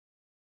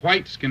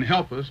Whites can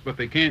help us, but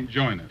they can't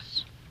join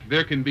us.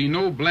 There can be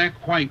no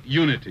black-white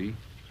unity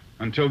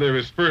until there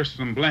is first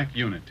some black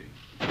unity.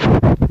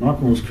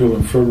 Malcolm was killed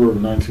in February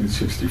of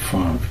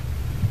 1965.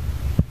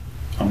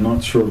 I'm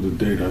not sure of the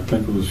date. I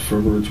think it was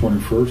February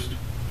 21st.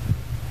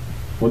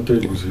 What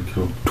date was he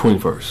killed?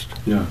 21st.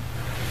 Yeah.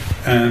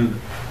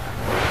 And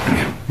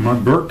my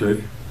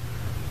birthday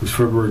was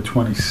February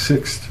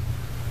 26th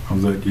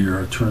of that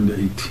year. I turned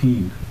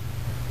 18.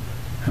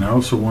 And I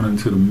also went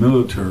into the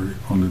military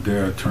on the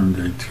day I turned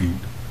 18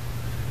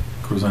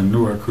 because I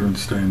knew I couldn't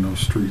stay in those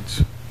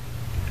streets.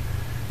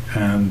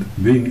 And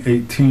being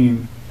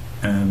 18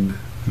 and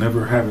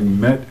never having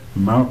met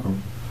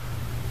Malcolm,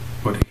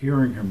 but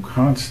hearing him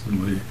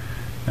constantly,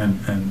 and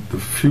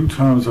the few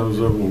times I was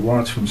able to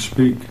watch him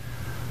speak,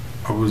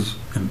 I was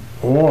in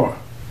awe,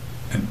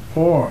 in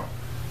awe.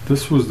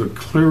 This was the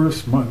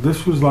clearest,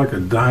 this was like a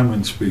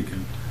diamond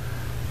speaking.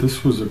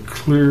 This was a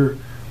clear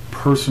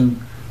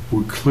person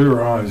with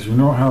clear eyes. You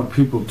know how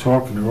people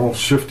talk and they're all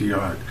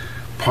shifty-eyed.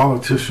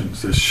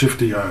 Politicians, they're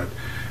shifty-eyed.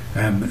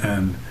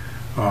 And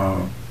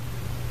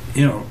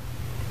you know,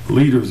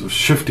 leaders are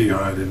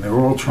shifty-eyed and they're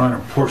all trying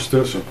to push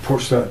this or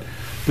push that.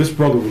 This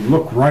brother would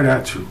look right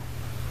at you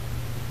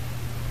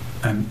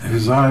and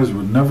his eyes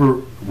would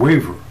never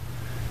waver.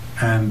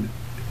 And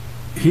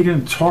he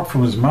didn't talk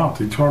from his mouth,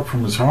 he talked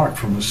from his heart,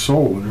 from his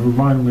soul. And it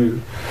reminded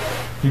me,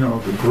 you know,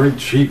 the great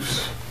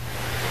chiefs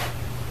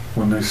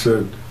when they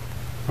said,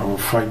 I will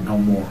fight no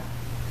more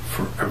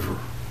forever.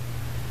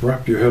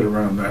 Wrap your head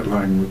around that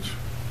language.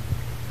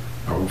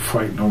 I will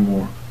fight no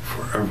more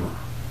forever.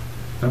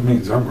 That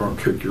means I'm going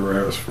to kick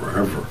your ass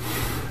forever.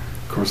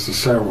 Because to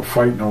say I will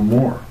fight no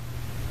more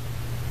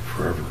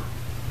forever.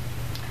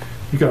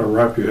 You got to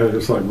wrap your head.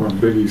 It's like when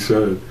Biggie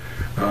said,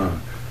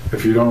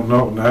 if you don't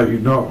know, now you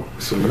know.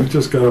 So you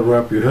just got to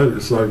wrap your head.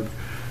 It's like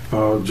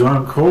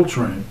John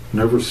Coltrane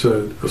never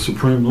said a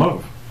supreme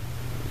love.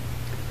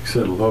 He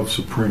said love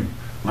supreme.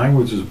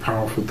 Language is a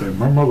powerful thing.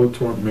 My mother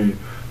taught me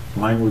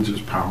language is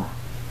power.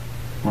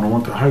 When I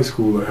went to high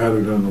school, they had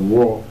it on the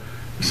wall.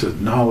 It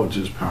said knowledge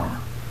is power.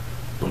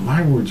 But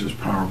language is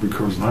power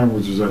because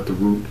language is at the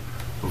root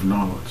of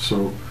knowledge.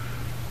 So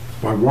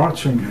by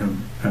watching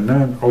him and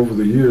then over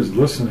the years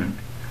listening,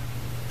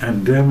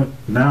 and damn it,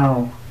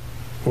 now,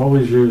 all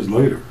these years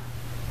later,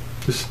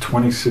 this is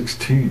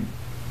 2016,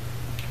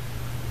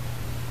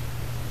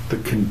 the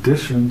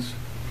conditions,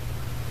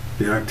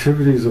 the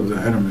activities of the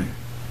enemy,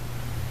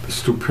 the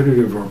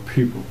stupidity of our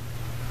people,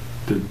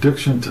 the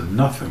addiction to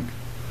nothing,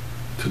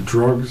 to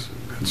drugs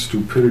and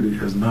stupidity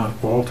has not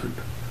altered.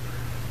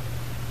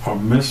 Our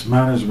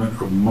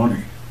mismanagement of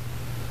money,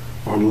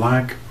 our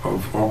lack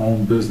of our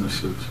own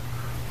businesses,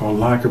 our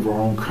lack of our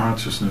own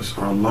consciousness,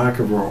 our lack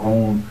of our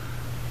own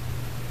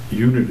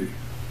unity,